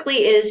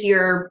typically is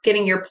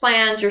getting your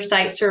plans, your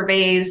site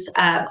surveys,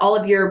 all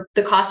of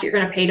the costs you're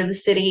going to pay to the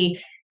city.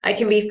 It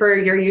can be for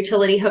your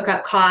utility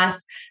hookup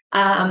costs.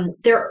 So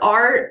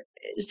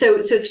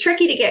it's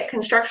tricky to get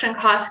construction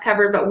costs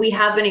covered, but we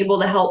have been able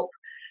to help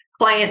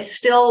clients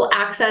still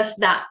access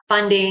that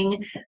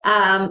funding,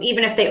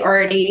 even if they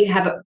already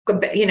have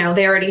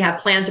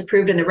plans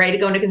approved and they're ready to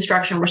go into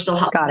construction. We're still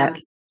helping them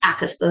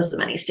access those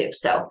monies too.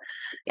 So,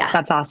 yeah,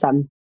 that's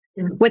awesome.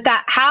 Mm-hmm. With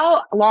that,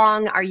 how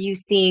long are you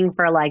seeing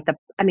for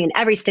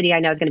every city I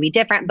know is going to be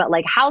different, but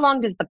like how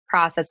long does the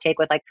process take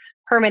with like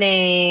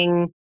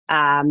permitting?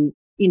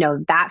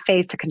 That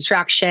phase to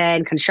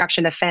construction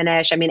to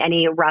finish? I mean,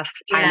 any rough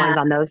timelines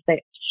on those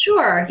things?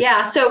 Sure.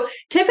 Yeah. So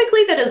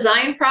typically the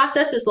design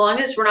process, as long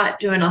as we're not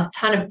doing a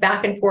ton of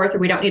back and forth or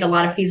we don't need a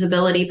lot of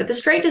feasibility, but the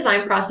straight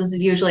design process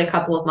is usually a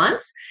couple of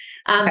months.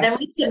 Then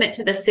we submit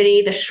to the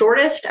city. The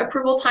shortest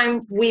approval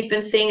time we've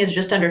been seeing is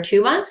just under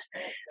 2 months.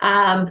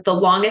 The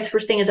longest we're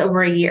seeing is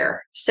over a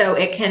year. So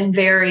it can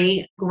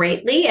vary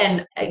greatly.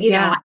 And,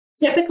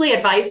 typically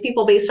advise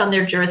people based on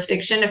their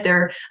jurisdiction. If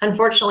they're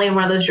unfortunately in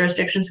one of those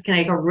jurisdictions, it can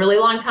take a really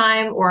long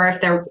time, or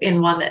if they're in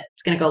one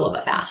that's going to go a little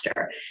bit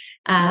faster.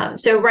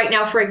 So right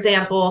now, for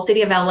example,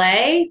 City of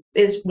LA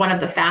is one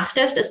of the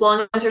fastest, as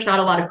long as there's not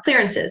a lot of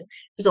clearances.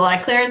 There's a lot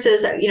of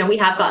clearances. We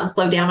have gotten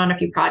slowed down on a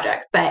few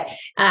projects, but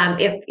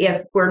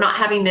if we're not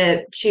having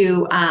to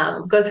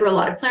go through a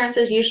lot of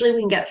clearances, usually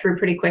we can get through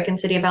pretty quick in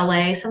City of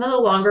LA. Some of the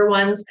longer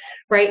ones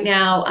right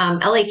now,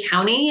 LA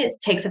County, it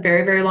takes a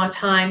very, very long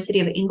time.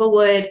 City of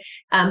Inglewood,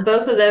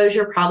 both of those,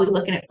 you're probably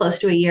looking at close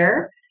to a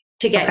year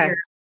to get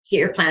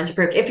your plans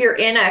approved. If you're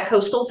in a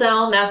coastal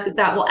zone,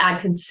 that will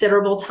add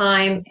considerable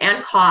time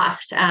and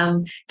cost.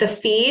 The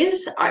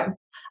fees are,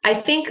 I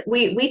think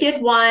we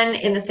did one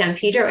in the San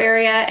Pedro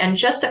area, and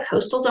just the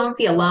coastal zone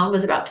fee alone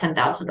was about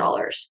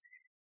 $10,000.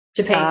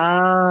 to pay.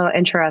 Oh,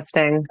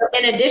 interesting.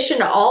 In addition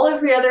to all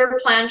of the other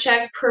plan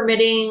check,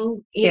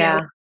 permitting,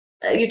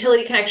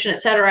 utility connection,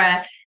 et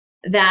cetera,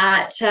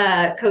 that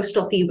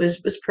coastal fee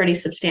was pretty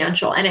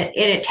substantial. And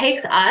it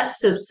takes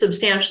us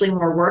substantially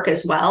more work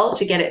as well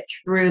to get it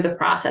through the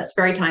process.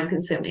 Very time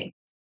consuming.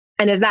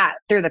 And is that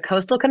through the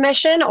coastal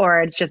commission,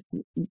 or it's just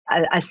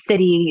a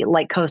city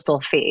like coastal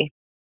fee?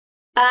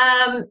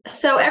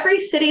 So every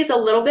city is a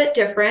little bit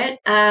different.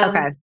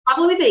 Okay.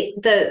 Probably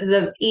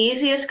the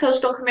easiest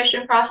coastal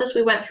commission process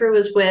we went through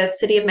was with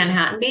City of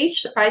Manhattan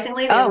Beach.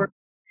 Surprisingly, it was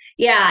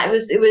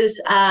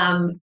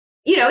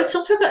it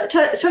still took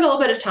a little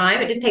bit of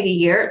time. It didn't take a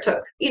year. It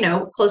took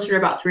closer to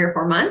about 3 or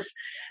 4 months.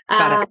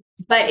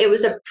 But it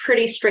was a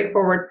pretty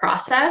straightforward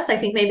process. I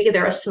think maybe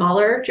they're a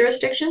smaller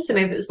jurisdiction, so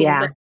maybe it was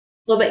a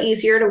little bit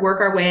easier to work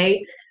our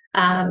way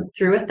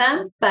through with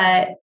them.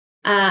 But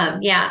so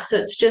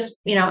it's just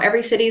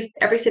every city's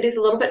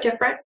a little bit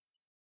different.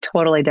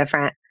 Totally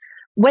different.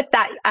 With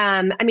that,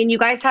 you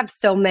guys have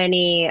so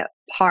many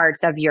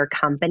parts of your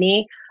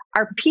company.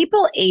 Are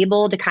people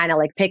able to kind of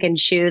like pick and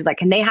choose? Like,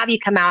 can they have you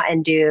come out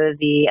and do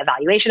the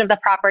evaluation of the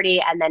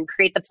property and then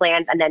create the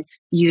plans and then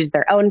use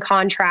their own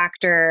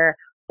contractor,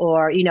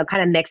 or,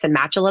 kind of mix and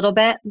match a little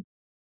bit?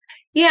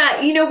 Yeah,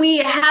 we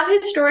have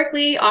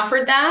historically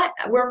offered that.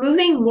 We're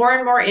moving more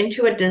and more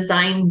into a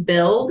design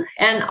build.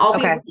 And I'll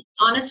be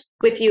honest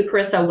with you,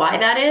 Carissa, why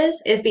that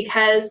is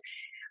because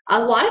a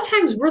lot of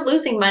times we're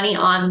losing money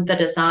on the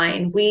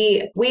design.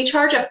 We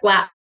charge a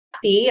flat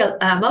fee.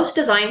 Most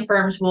design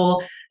firms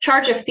will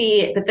charge a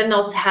fee, but then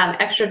they'll have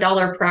extra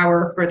dollar per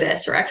hour for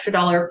this or extra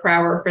dollar per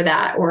hour for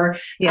that, or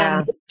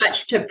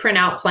much to print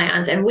out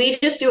plans. And we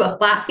just do a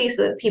flat fee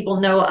so that people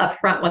know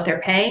upfront what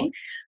they're paying.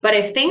 But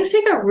if things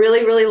take a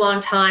really, really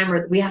long time,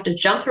 or we have to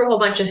jump through a whole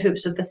bunch of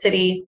hoops with the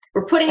city,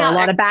 we're putting out a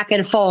lot of back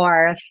and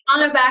forth.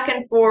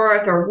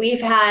 Or we've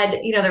had,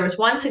 there was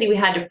one city we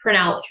had to print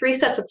out 3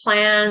 sets of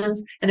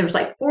plans, and there was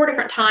like 4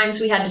 different times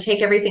we had to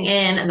take everything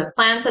in, and the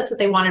plan sets that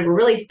they wanted were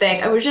really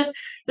thick. It was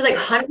like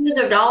hundreds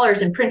of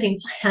dollars in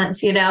printing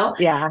plans,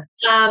 Yeah.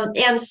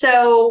 And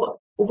so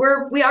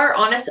we are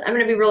honest. I'm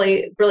going to be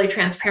really, really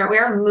transparent. We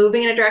are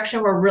moving in a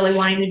direction where we're really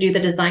wanting to do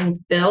the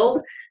design build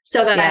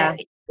so that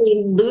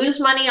we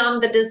lose money on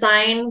the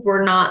design,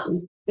 we're not,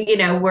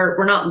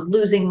 we're not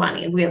losing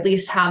money. We at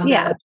least have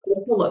that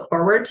to look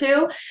forward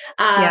to.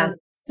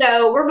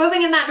 So we're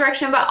moving in that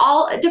direction, but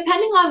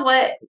depending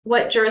on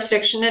what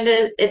jurisdiction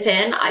it's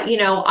in,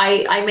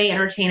 I may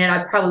entertain it.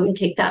 I probably would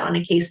take that on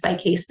a case by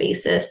case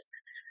basis.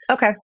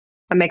 Okay.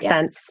 That makes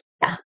sense.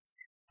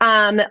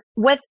 Yeah.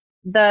 With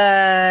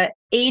the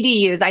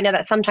ADUs, I know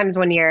that sometimes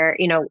when you're,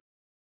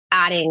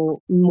 adding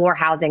more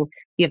housing,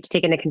 you have to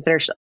take into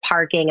consideration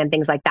parking and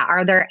things like that.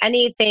 Are there do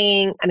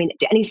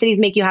any cities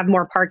make you have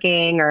more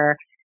parking, or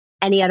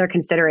any other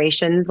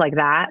considerations like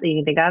that you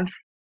can think of?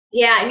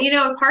 Yeah.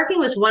 And, parking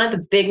was one of the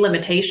big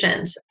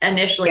limitations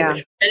initially,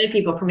 which prevented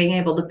people from being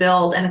able to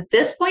build. And at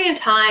this point in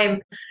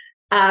time,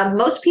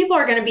 most people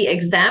are going to be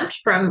exempt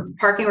from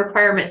parking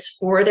requirements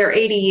for their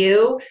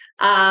ADU.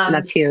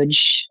 That's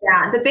huge.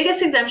 Yeah. The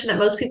biggest exemption that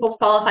most people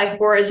qualify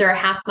for is they're a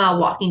half-mile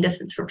walking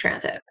distance from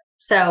transit.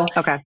 So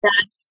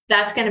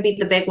that's going to be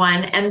the big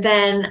one. And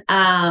then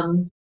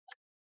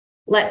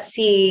let's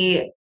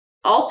see.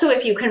 Also,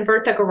 if you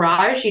convert the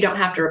garage, you don't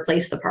have to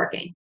replace the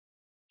parking.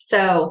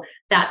 So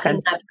that's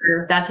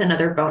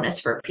another bonus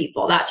for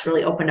people. That's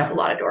really opened up a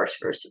lot of doors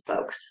for some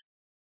folks.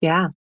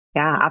 Yeah.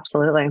 Yeah,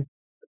 absolutely.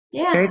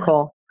 Yeah. Very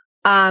cool.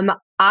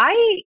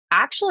 I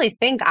actually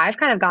think I've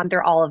kind of gone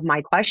through all of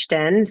my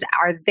questions.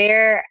 Are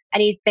there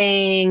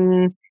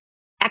anything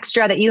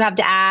extra that you have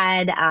to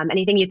add?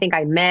 Anything you think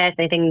I missed?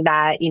 Anything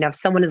that, if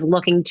someone is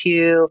looking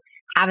to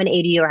have an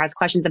ADU or has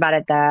questions about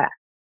it that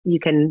you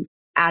can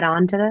add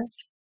on to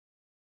this?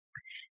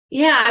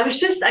 Yeah, I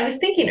was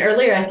thinking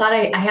earlier, I thought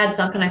I had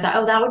something. I thought,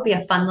 oh, that would be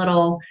a fun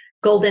little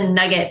golden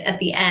nugget at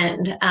the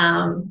end.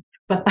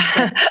 But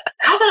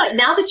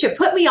now that you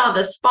put me on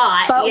the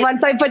spot. But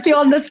once I put you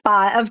on the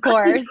spot, of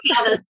course.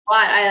 On the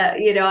spot,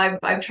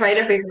 I'm trying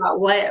to figure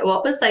out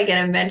what was I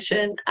going to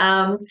mention.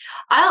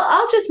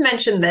 I'll just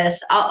mention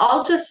this.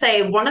 I'll just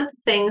say one of the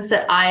things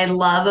that I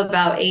love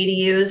about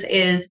ADUs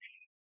is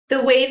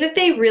the way that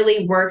they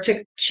really work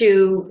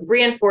to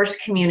reinforce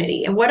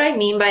community. And what I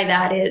mean by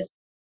that is,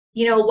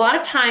 a lot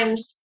of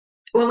times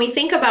when we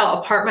think about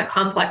apartment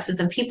complexes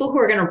and people who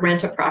are going to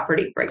rent a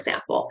property, for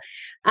example,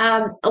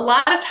 a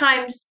lot of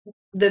times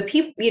the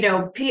people,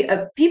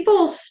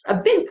 a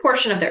big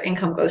portion of their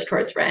income goes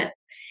towards rent.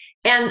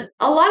 And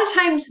a lot of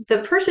times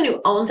the person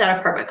who owns that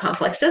apartment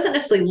complex doesn't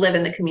necessarily live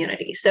in the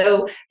community.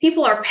 So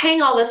people are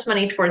paying all this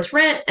money towards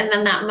rent, and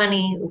then that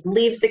money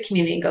leaves the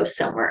community and goes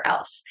somewhere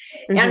else.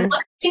 Mm-hmm. And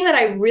one thing that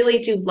I really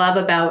do love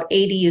about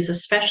ADUs,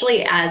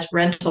 especially as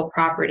rental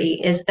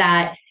property, is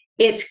that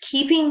it's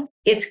keeping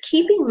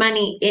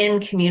money in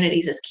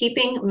communities. It's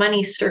keeping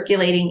money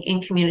circulating in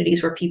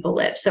communities where people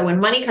live. So when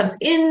money comes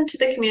into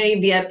the community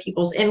via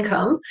people's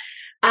income,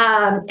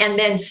 and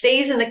then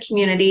stays in the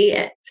community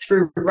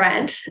through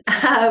rent,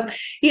 I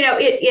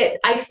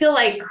feel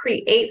like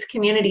creates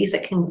communities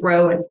that can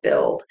grow and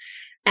build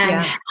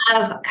and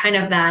have kind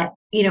of that,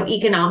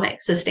 economic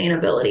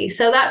sustainability.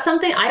 So that's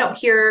something I don't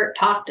hear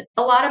talked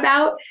a lot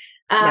about.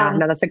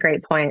 No, that's a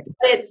great point.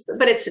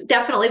 But it's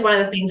definitely one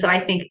of the things that I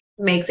think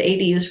makes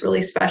ADUs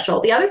really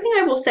special. The other thing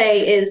I will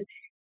say is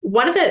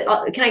one of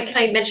the, can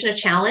I mention a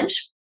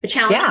challenge? A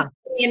challenge in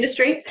the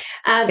industry.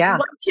 One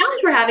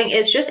challenge we're having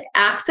is just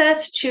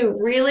access to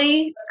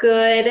really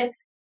good,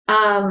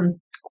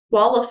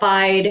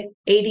 qualified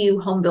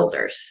ADU home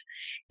builders.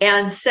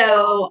 And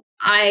so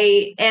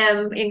I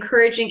am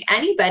encouraging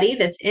anybody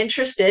that's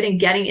interested in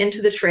getting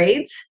into the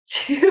trades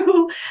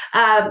to,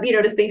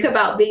 to think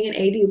about being an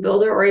ADU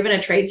builder or even a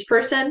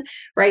tradesperson.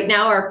 Right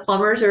now, our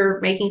plumbers are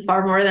making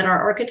far more than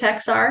our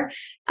architects are.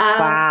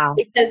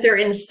 Because they're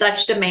in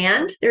such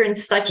demand. They're in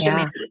such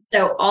demand.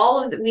 So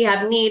we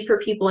have need for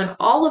people in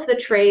all of the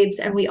trades,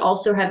 and we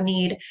also have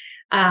need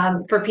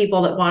for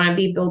people that want to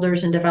be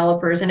builders and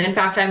developers. And in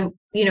fact, I'm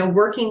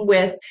working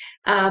with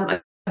a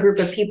group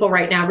of people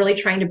right now, really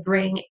trying to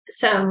bring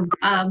some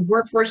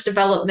workforce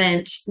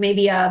development,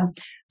 maybe a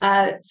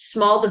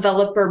small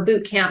developer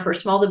boot camp or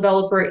small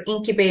developer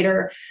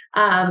incubator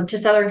to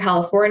Southern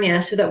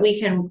California, so that we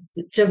can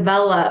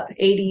develop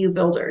ADU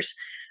builders.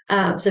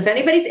 So if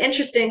anybody's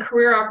interested in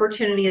career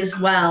opportunity as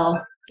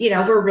well,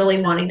 we're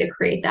really wanting to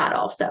create that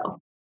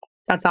also.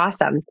 That's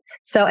awesome.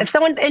 So if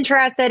someone's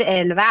interested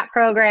in that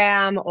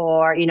program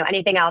or,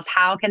 anything else,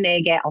 how can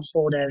they get a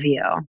hold of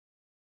you?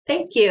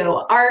 Thank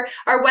you. Our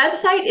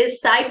website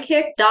is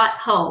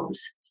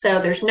sidekick.homes.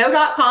 So there's no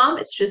 .com.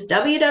 It's just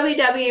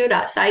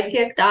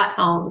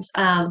www.sidekick.homes.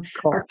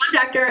 Cool. Our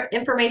contact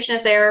information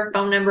is there,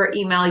 phone number,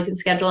 email. You can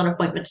schedule an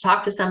appointment to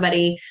talk to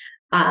somebody.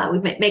 We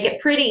make it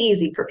pretty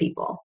easy for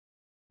people.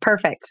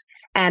 Perfect.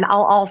 And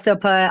I'll also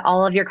put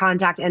all of your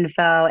contact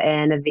info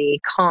in the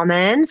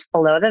comments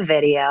below the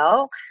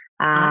video.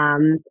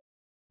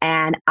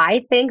 And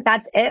I think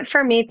that's it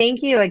for me.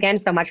 Thank you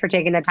again so much for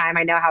taking the time.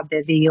 I know how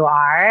busy you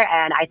are.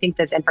 And I think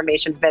this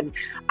information's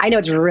I know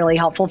it's really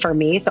helpful for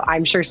me. So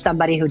I'm sure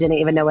somebody who didn't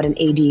even know what an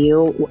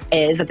ADU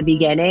is at the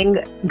beginning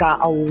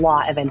got a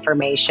lot of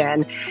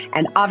information.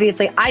 And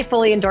obviously, I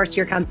fully endorse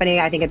your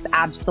company. I think it's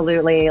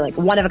absolutely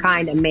one of a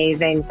kind,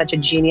 amazing, such a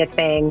genius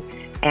thing.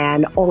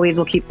 And always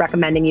will keep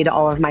recommending you to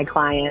all of my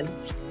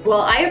clients.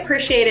 Well, I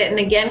appreciate it.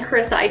 And again,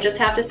 Carissa, I just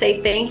have to say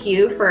thank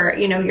you for,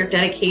 your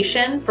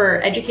dedication,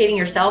 for educating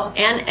yourself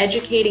and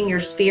educating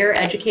your sphere,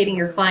 educating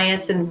your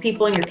clients and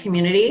people in your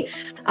community,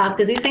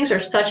 because these things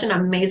are such an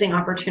amazing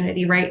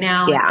opportunity right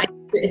now. Yeah.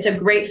 It's a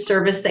great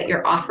service that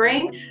you're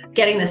offering,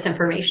 getting this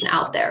information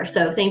out there.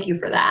 So thank you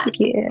for that. Thank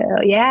you.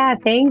 Yeah,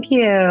 thank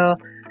you. All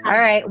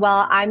right.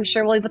 Well, I'm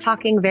sure we'll be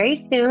talking very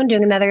soon,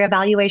 doing another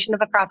evaluation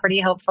of a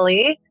property,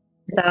 hopefully.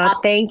 So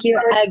Thank you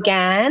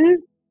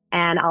again,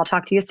 and I'll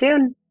talk to you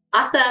soon.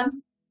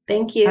 Awesome.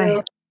 Thank you.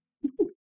 Bye.